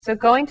So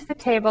going to the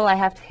table, I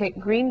have to hit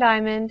green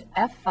diamond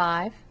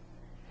F5.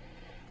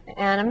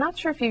 And I'm not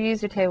sure if you've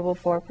used a table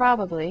before,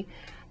 probably.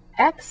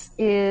 X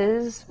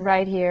is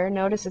right here.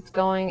 Notice it's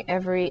going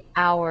every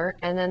hour,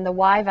 and then the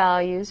Y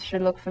values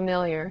should look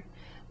familiar.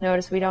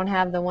 Notice we don't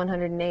have the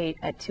 108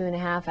 at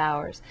 2.5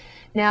 hours.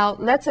 Now,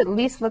 let's at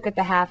least look at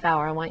the half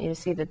hour. I want you to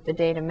see that the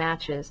data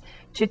matches.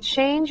 To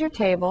change your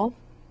table,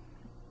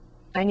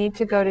 I need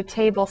to go to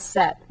Table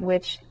Set,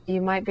 which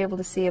you might be able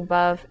to see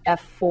above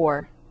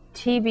F4,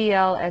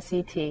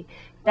 TBL-SET.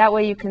 That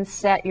way you can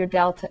set your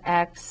delta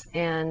X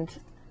and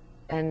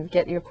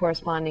get your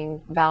corresponding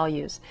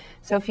values.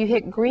 So if you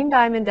hit green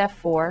diamond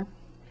F4,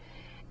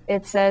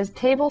 it says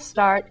table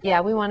start. Yeah,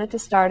 we want it to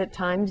start at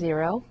time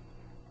 0.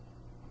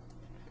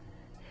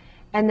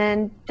 And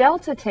then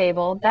delta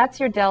table, that's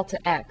your delta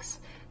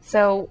X.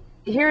 So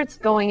here it's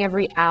going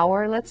every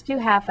hour. Let's do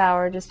half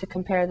hour just to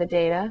compare the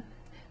data.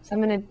 So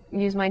I'm going to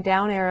use my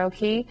down arrow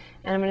key,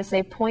 and I'm going to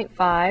say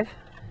 0.5.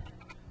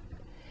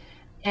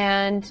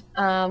 And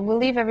we'll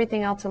leave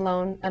everything else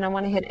alone, and I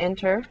want to hit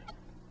enter.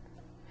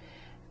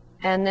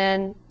 And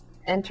then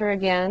enter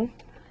again.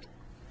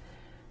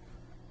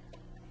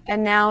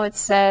 And now it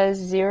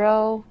says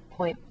 0.5.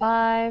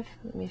 Let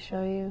me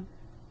show you.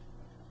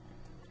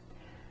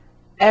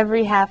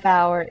 Every half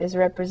hour is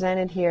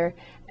represented here.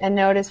 And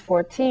notice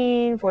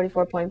 14,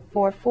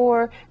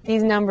 44.44.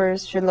 These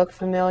numbers should look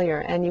familiar.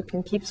 And you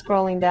can keep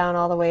scrolling down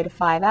all the way to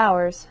 5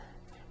 hours.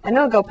 And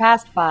it'll go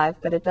past 5,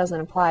 but it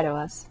doesn't apply to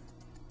us.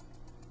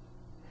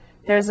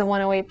 There's a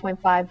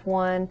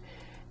 108.51,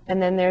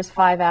 and then there's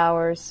 5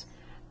 hours.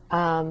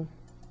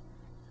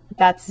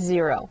 That's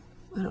 0.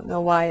 I don't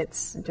know why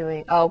it's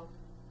doing, I'm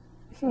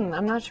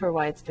not sure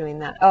why it's doing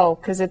that. Oh,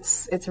 because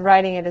it's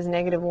writing it as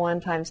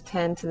 -1 times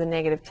 10 to the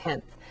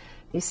 -10th.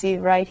 You see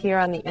right here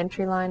on the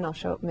entry line, I'll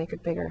show it, make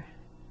it bigger.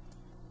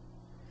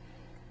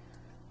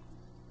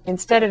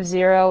 Instead of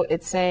 0,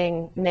 it's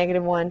saying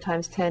 -1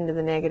 times 10 to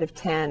the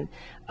 -10,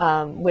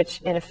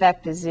 which in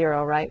effect is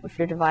 0, right? If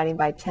you're dividing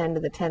by 10 to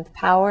the 10th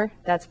power,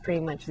 that's pretty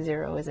much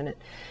 0, isn't it?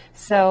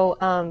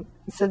 So,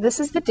 so this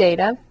is the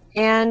data,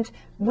 and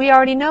we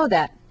already know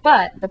that.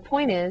 But the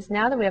point is,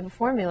 now that we have a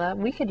formula,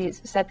 we could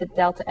set the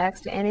delta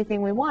X to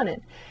anything we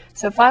wanted.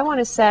 So if I want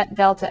to set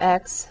delta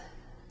X,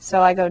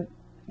 so I go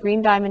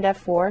green diamond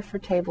F4 for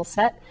table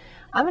set,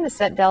 I'm going to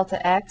set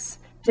delta X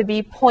to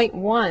be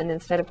 0.1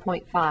 instead of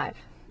 0.5.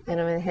 And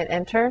I'm going to hit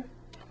enter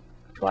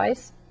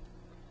twice.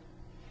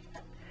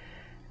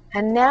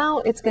 And now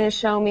it's going to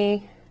show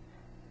me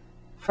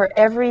for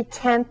every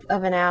 10th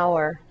of an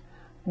hour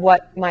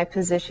what my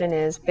position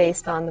is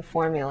based on the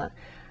formula.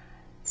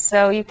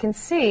 So you can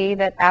see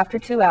that after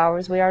 2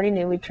 hours, we already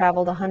knew we'd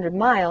traveled 100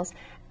 miles.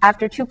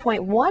 After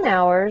 2.1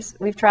 hours,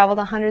 we've traveled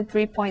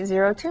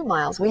 103.02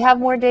 miles. We have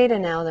more data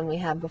now than we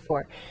had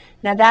before.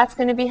 Now that's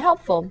going to be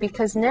helpful,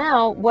 because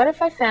now, what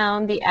if I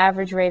found the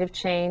average rate of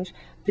change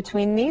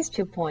between these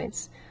 2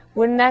 points?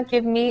 Wouldn't that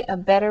give me a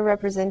better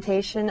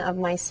representation of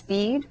my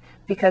speed,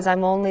 because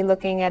I'm only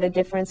looking at a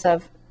difference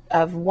of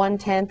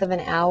 1/10 of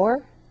an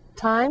hour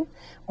time?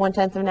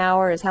 1/10 of an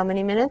hour is how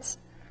many minutes?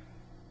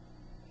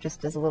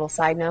 Just as a little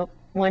side note,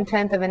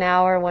 1/10 of an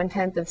hour,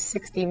 1/10 of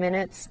 60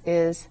 minutes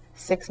is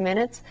 6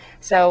 minutes.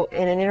 So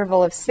in an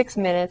interval of 6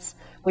 minutes,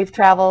 we've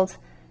traveled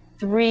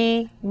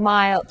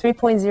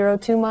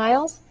 3.02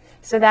 miles.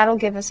 So that'll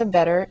give us a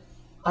better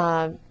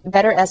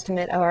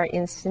estimate of our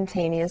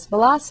instantaneous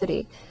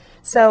velocity.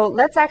 So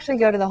let's actually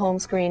go to the home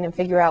screen and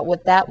figure out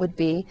what that would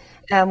be.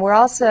 And we're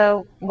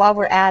also, while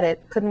we're at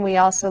it, couldn't we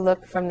also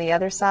look from the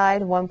other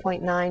side,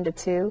 1.9 to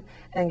 2,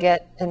 and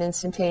get an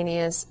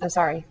instantaneous,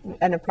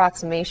 an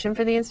approximation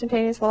for the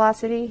instantaneous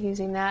velocity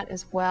using that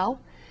as well?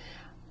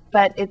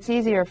 But it's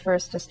easier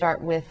first to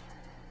start with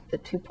the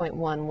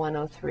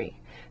 2.1103.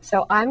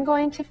 So I'm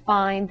going to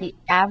find the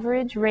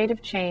average rate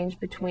of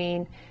change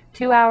between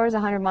 2 hours,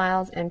 100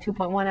 miles, and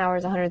 2.1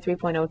 hours,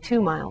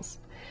 103.02 miles.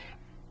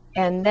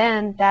 And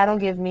then that'll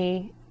give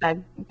me a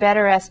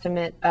better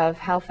estimate of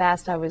how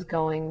fast I was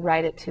going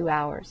right at 2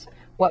 hours,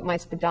 what my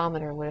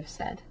speedometer would have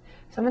said.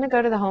 So I'm going to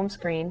go to the home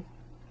screen.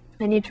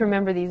 I need to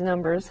remember these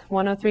numbers,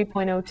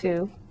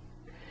 103.02.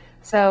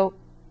 So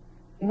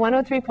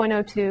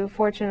 103.02,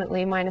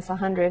 fortunately, minus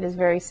 100 is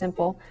very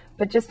simple,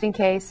 but just in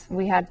case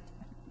we had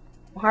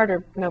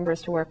harder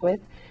numbers to work with,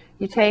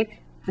 you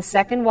take the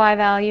second y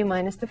value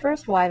minus the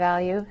first y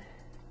value,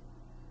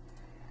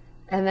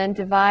 and then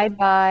divide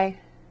by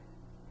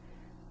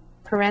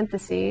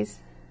parentheses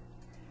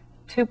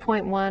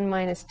 2.1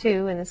 minus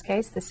 2, in this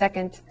case, the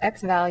second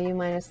x value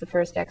minus the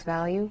first x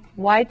value,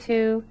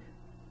 y2,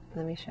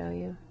 let me show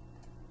you,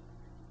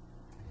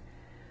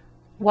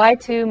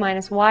 y2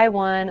 minus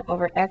y1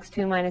 over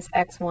x2 minus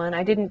x1.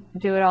 I didn't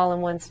do it all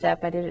in one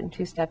step, I did it in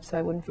 2 steps so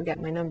I wouldn't forget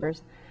my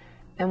numbers.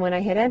 And when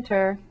I hit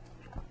enter,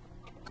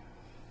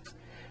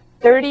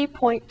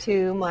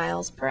 30.2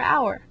 miles per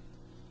hour.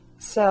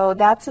 So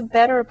that's a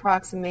better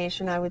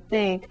approximation, I would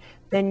think,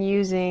 than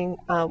using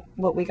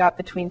what we got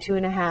between 2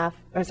 and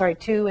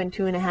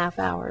 2.5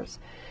 hours.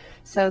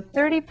 So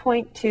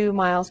 30.2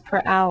 miles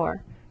per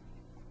hour.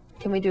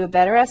 Can we do a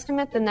better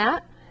estimate than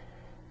that?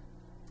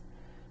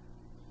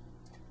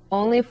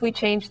 Only if we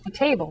change the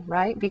table,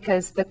 right?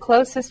 Because the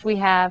closest we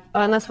have,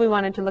 unless we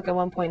wanted to look at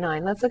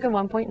 1.9. Let's look at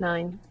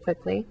 1.9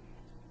 quickly.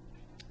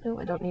 No,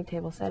 I don't need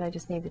table set, I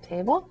just need the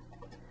table.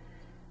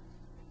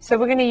 So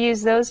we're going to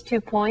use those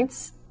 2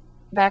 points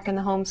back in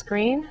the home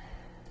screen.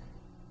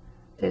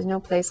 There's no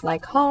place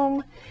like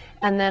home.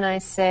 And then I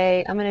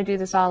say, I'm going to do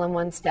this all in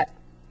one step.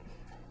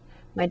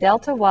 My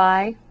delta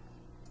y,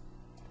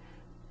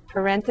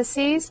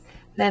 parentheses,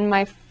 then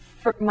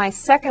my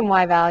second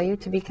y value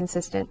to be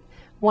consistent,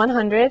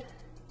 100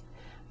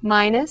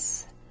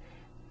 minus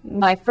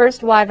my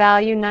first y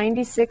value,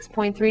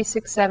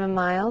 96.367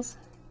 miles.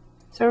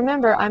 So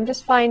remember, I'm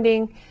just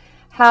finding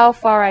how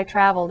far I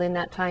traveled in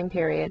that time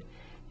period.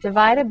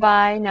 Divided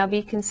by, now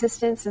be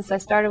consistent, since I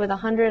started with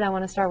 100, I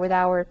want to start with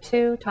hour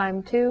 2,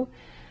 time 2,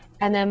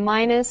 and then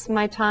minus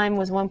my time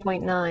was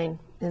 1.9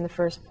 in the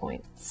first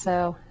point.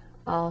 So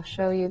I'll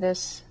show you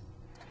this.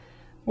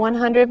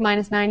 100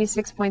 minus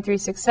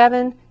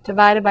 96.367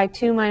 divided by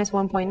 2 minus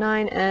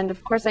 1.9, and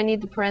of course I need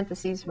the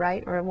parentheses,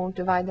 right, or it won't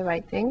divide the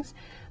right things.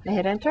 I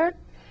hit enter.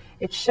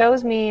 It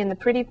shows me in the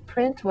pretty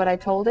print what I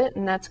told it,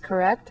 and that's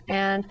correct,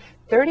 and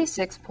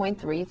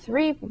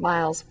 36.33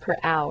 miles per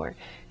hour.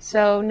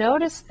 So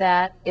notice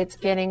that it's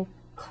getting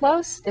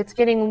close, it's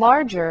getting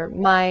larger.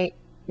 My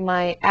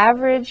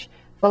average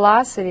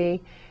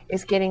velocity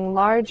is getting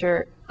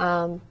larger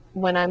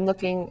when I'm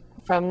looking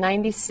from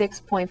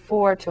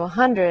 96.4 to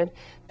 100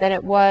 than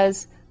it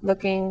was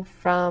looking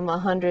from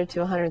 100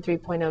 to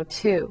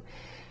 103.02.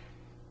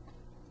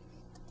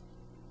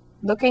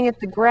 Looking at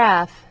the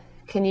graph,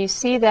 can you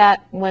see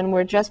that when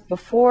we're just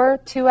before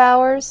 2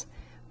 hours,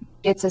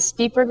 it's a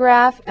steeper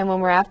graph, and when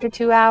we're after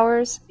 2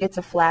 hours, it's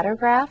a flatter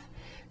graph?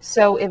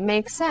 So it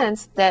makes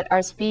sense that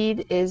our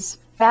speed is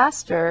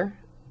faster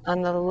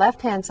on the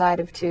left-hand side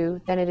of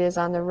 2 than it is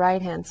on the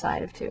right-hand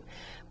side of 2.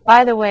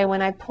 By the way,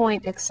 when I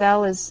point,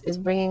 Excel is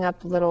bringing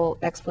up little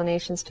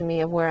explanations to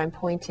me of where I'm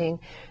pointing.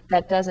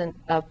 That doesn't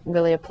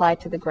really apply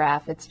to the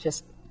graph.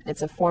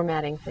 It's a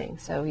formatting thing,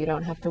 so you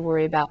don't have to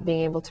worry about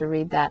being able to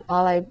read that.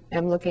 All I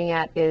am looking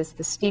at is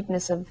the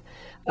steepness of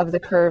the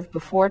curve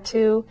before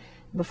 2,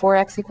 before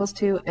x equals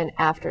 2, and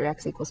after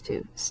x equals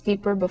 2.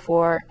 Steeper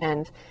before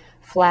and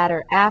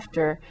flatter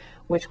after,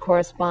 which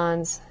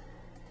corresponds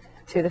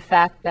to the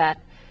fact that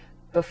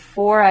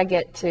before I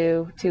get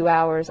to 2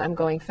 hours, I'm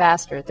going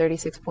faster,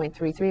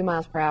 36.33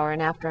 miles per hour,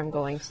 and after I'm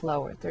going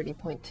slower,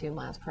 30.2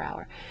 miles per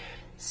hour.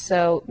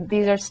 So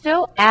these are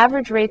still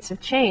average rates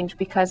of change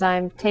because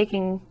I'm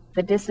taking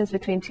the distance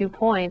between 2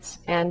 points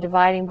and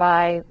dividing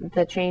by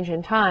the change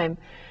in time,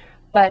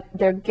 but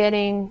they're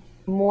getting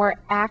more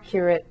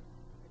accurate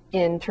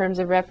in terms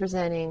of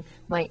representing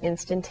my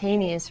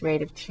instantaneous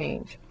rate of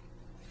change.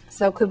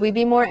 So could we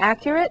be more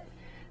accurate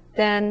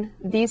than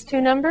these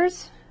 2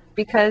 numbers?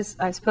 Because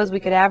I suppose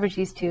we could average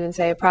these 2 and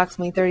say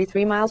approximately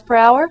 33 miles per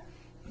hour.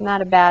 Not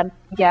a bad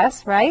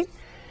guess, right?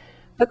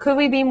 But could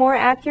we be more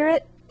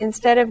accurate?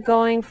 Instead of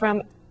going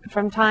from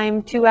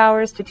time 2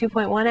 hours to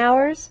 2.1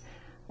 hours,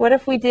 what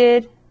if we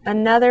did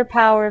another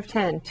power of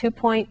 10,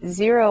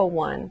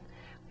 2.01?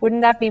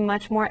 Wouldn't that be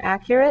much more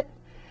accurate?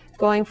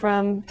 Going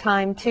from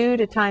time 2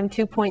 to time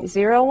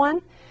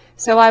 2.01?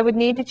 So I would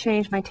need to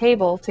change my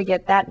table to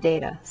get that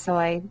data. So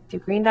I do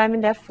green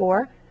diamond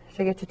F4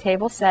 to get to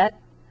table set.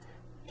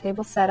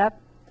 Table setup,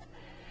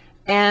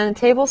 and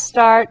table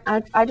start.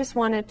 I just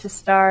want it to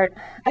start,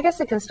 I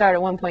guess it can start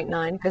at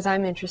 1.9 because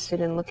I'm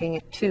interested in looking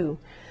at 2.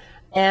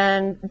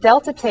 And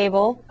delta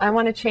table, I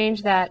want to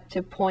change that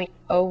to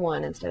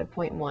 0.01 instead of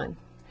 0.1.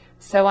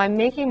 So I'm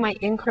making my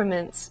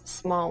increments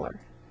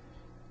smaller.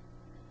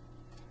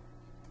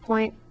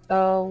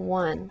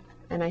 0.01,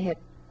 and I hit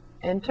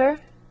enter.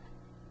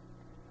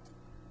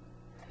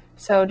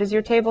 So does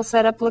your table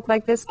setup look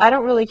like this? I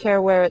don't really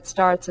care where it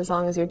starts as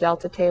long as your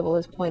delta table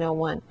is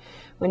 0.01.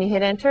 When you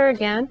hit enter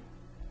again,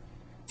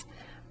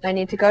 I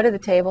need to go to the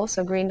table,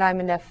 so green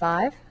diamond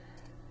F5.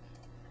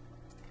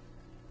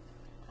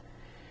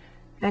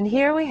 And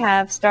here we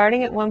have,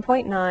 starting at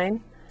 1.9,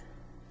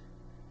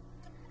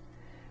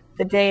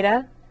 the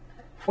data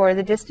for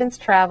the distance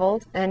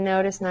traveled, and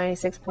notice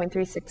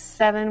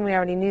 96.367, we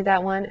already knew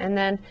that one, and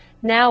then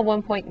now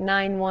 1.91,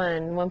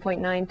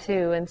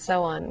 1.92, and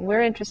so on.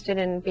 We're interested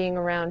in being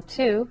around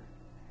 2,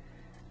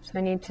 so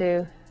I need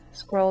to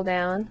scroll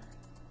down.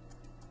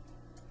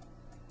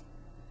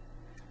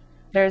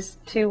 There's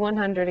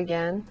 100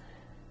 again.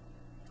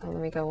 Oh,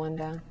 let me go 1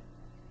 down.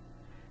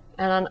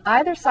 And on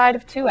either side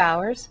of 2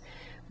 hours,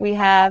 we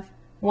have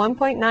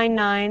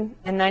 1.99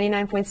 and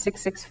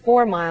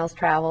 99.664 miles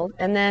traveled,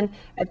 and then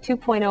at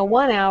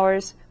 2.01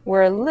 hours,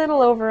 we're a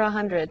little over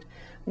 100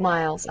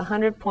 miles,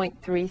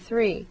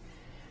 100.33.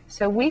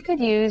 So we could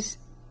use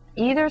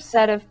either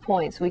set of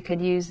points. We could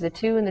use the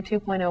 2 and the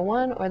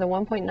 2.01 or the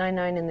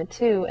 1.99 and the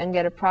 2 and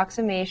get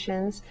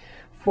approximations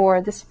for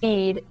the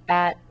speed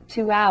at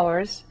 2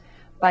 hours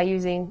by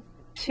using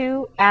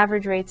 2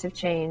 average rates of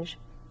change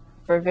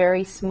for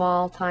very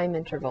small time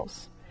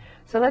intervals.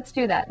 So let's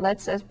do that.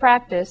 Let's, as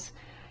practice,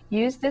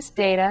 use this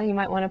data. You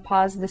might want to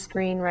pause the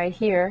screen right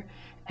here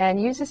and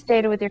use this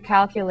data with your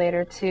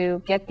calculator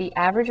to get the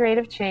average rate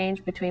of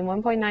change between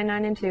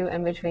 1.99 and 2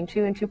 and between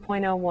 2 and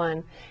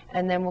 2.01,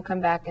 and then we'll come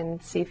back and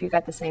see if you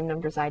got the same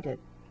numbers I did.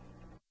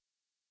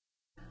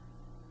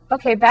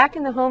 Okay, back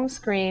in the home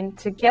screen,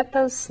 to get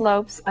those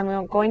slopes,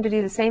 I'm going to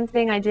do the same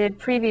thing I did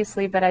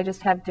previously, but I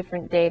just have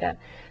different data.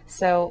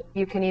 So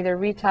you can either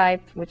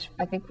retype, which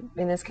I think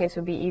in this case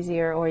would be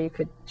easier, or you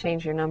could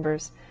change your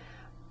numbers.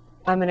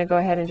 I'm going to go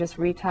ahead and just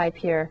retype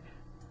here.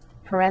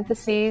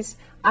 Parentheses.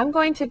 I'm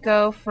going to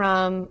go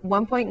from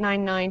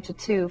 1.99 to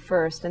 2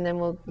 first, and then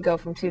we'll go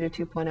from 2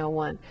 to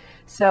 2.01.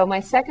 So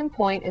my second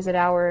point is at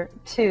hour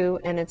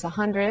 2, and it's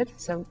 100,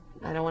 so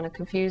I don't want to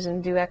confuse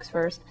and do x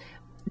first.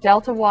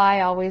 Delta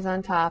y always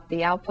on top,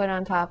 the output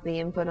on top, the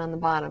input on the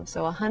bottom.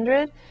 So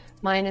 100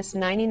 minus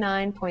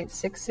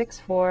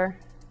 99.664,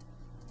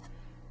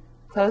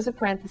 close the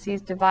parentheses,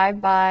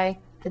 divide by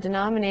the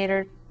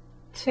denominator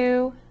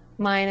 2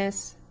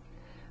 minus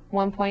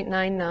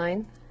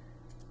 1.99.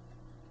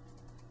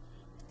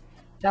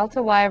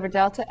 Delta y over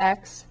delta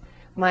x.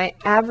 My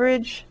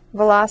average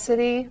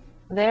velocity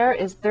there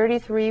is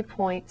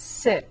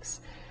 33.6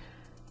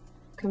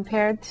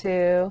 compared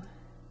to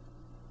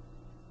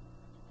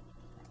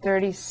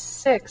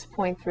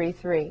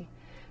 36.33.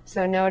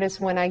 So notice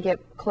when I get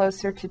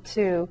closer to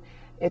 2,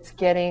 it's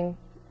getting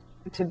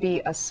to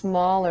be a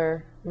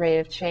smaller rate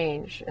of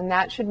change. And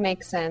that should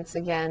make sense,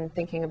 again,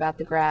 thinking about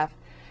the graph.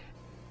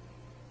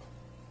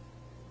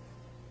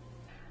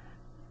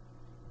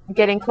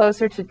 Getting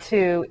closer to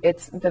 2,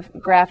 the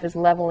graph is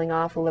leveling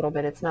off a little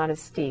bit. It's not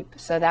as steep.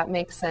 So that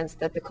makes sense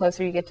that the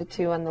closer you get to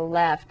 2 on the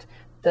left,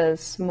 the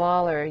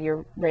smaller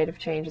your rate of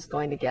change is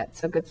going to get.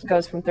 So it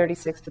goes from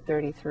 36 to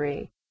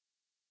 33.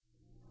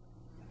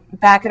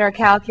 Back at our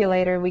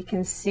calculator, we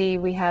can see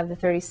we have the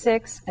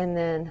 36 and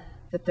then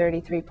the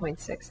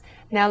 33.6.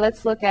 Now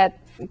let's look at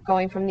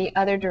going from the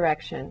other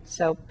direction.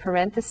 So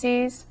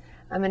parentheses,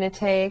 I'm going to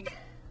take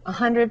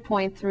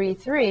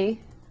 100.33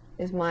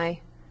 is my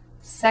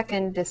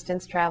second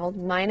distance traveled,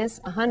 minus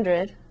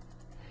 100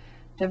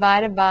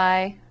 divided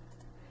by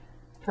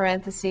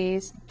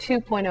parentheses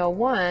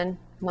 2.01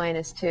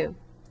 minus 2.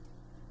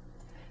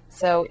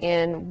 So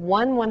in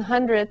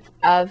 1/100th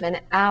of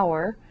an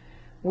hour,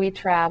 we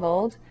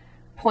traveled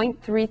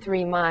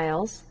 0.33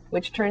 miles,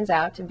 which turns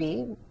out to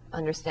be,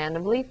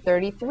 understandably,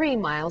 33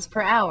 miles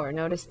per hour.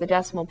 Notice the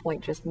decimal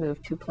point just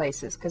moved 2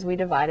 places because we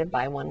divided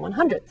by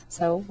 1/100th.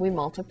 So we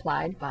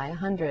multiplied by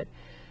 100.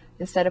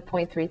 Instead of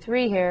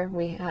 0.33 here,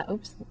 we have,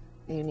 oops,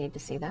 you need to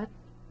see that.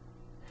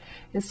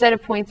 Instead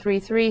of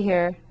 0.33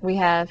 here, we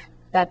have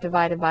that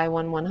divided by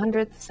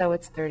 1/100th, so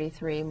it's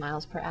 33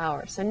 miles per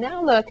hour. So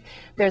now look,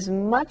 there's a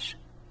much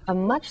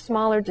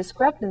smaller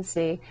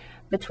discrepancy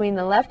between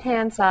the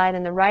left-hand side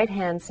and the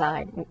right-hand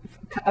side.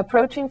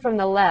 Approaching from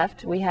the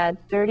left, we had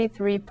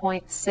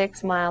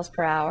 33.6 miles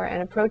per hour,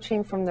 and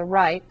approaching from the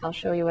right, I'll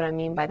show you what I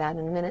mean by that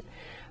in a minute,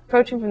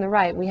 approaching from the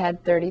right, we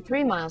had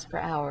 33 miles per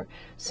hour.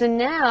 So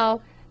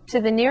now, to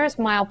the nearest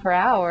mile per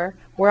hour,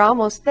 we're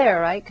almost there,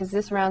 right? Because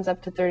this rounds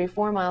up to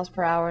 34 miles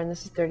per hour, and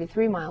this is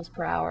 33 miles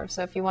per hour.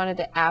 So if you wanted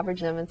to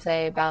average them and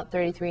say about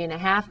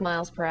 33.5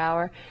 miles per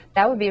hour,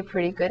 that would be a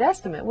pretty good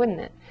estimate, wouldn't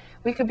it?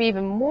 We could be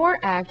even more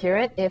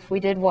accurate if we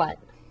did what?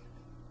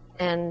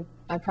 And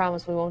I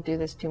promise we won't do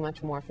this too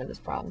much more for this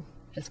problem.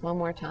 Just one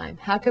more time.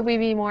 How could we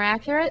be more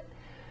accurate?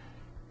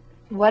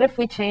 What if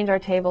we change our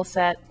table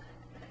set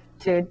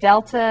to a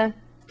delta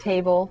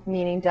table,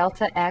 meaning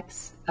delta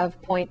x of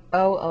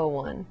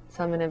 0.001.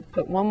 So I'm going to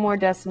put one more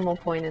decimal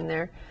point in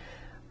there.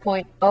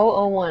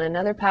 0.001,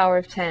 another power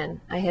of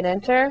 10. I hit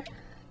enter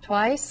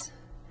twice,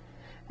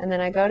 and then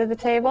I go to the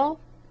table,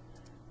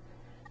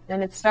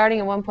 and it's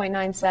starting at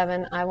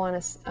 1.97. I want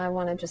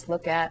to just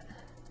look at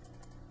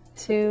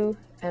 2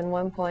 and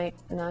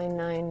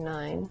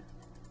 1.999.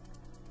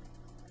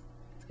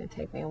 It's going to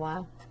take me a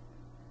while.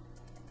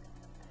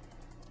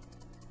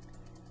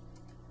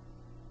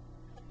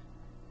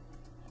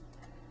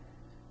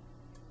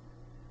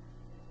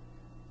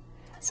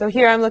 So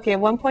here I'm looking at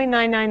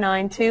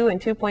 1.999, 2,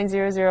 and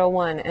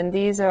 2.001, and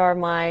these are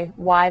my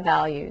y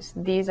values.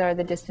 These are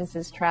the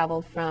distances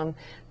traveled from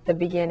the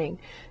beginning.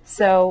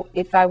 So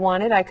if I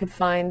wanted, I could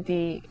find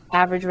the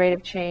average rate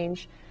of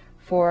change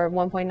for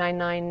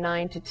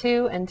 1.999 to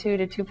 2 and 2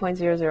 to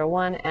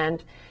 2.001,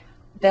 and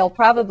they'll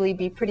probably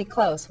be pretty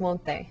close,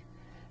 won't they?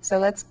 So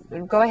let's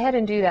go ahead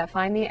and do that.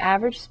 Find the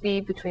average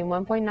speed between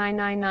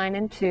 1.999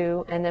 and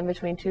 2, and then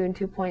between 2 and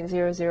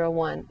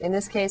 2.001. In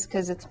this case,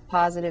 because it's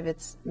positive,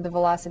 the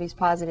velocity is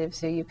positive,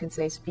 so you can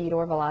say speed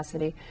or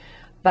velocity.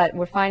 But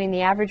we're finding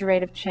the average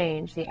rate of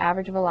change, the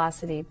average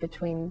velocity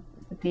between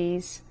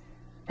these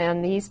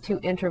and these two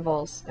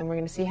intervals, and we're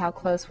going to see how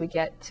close we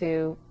get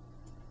to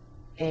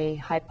a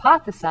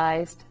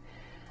hypothesized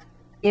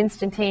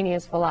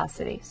instantaneous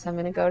velocity. So I'm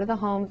going to go to the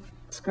home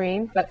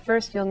screen, but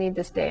first you'll need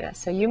this data.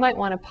 So you might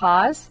want to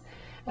pause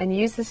and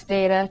use this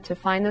data to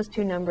find those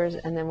two numbers,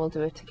 and then we'll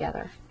do it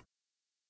together.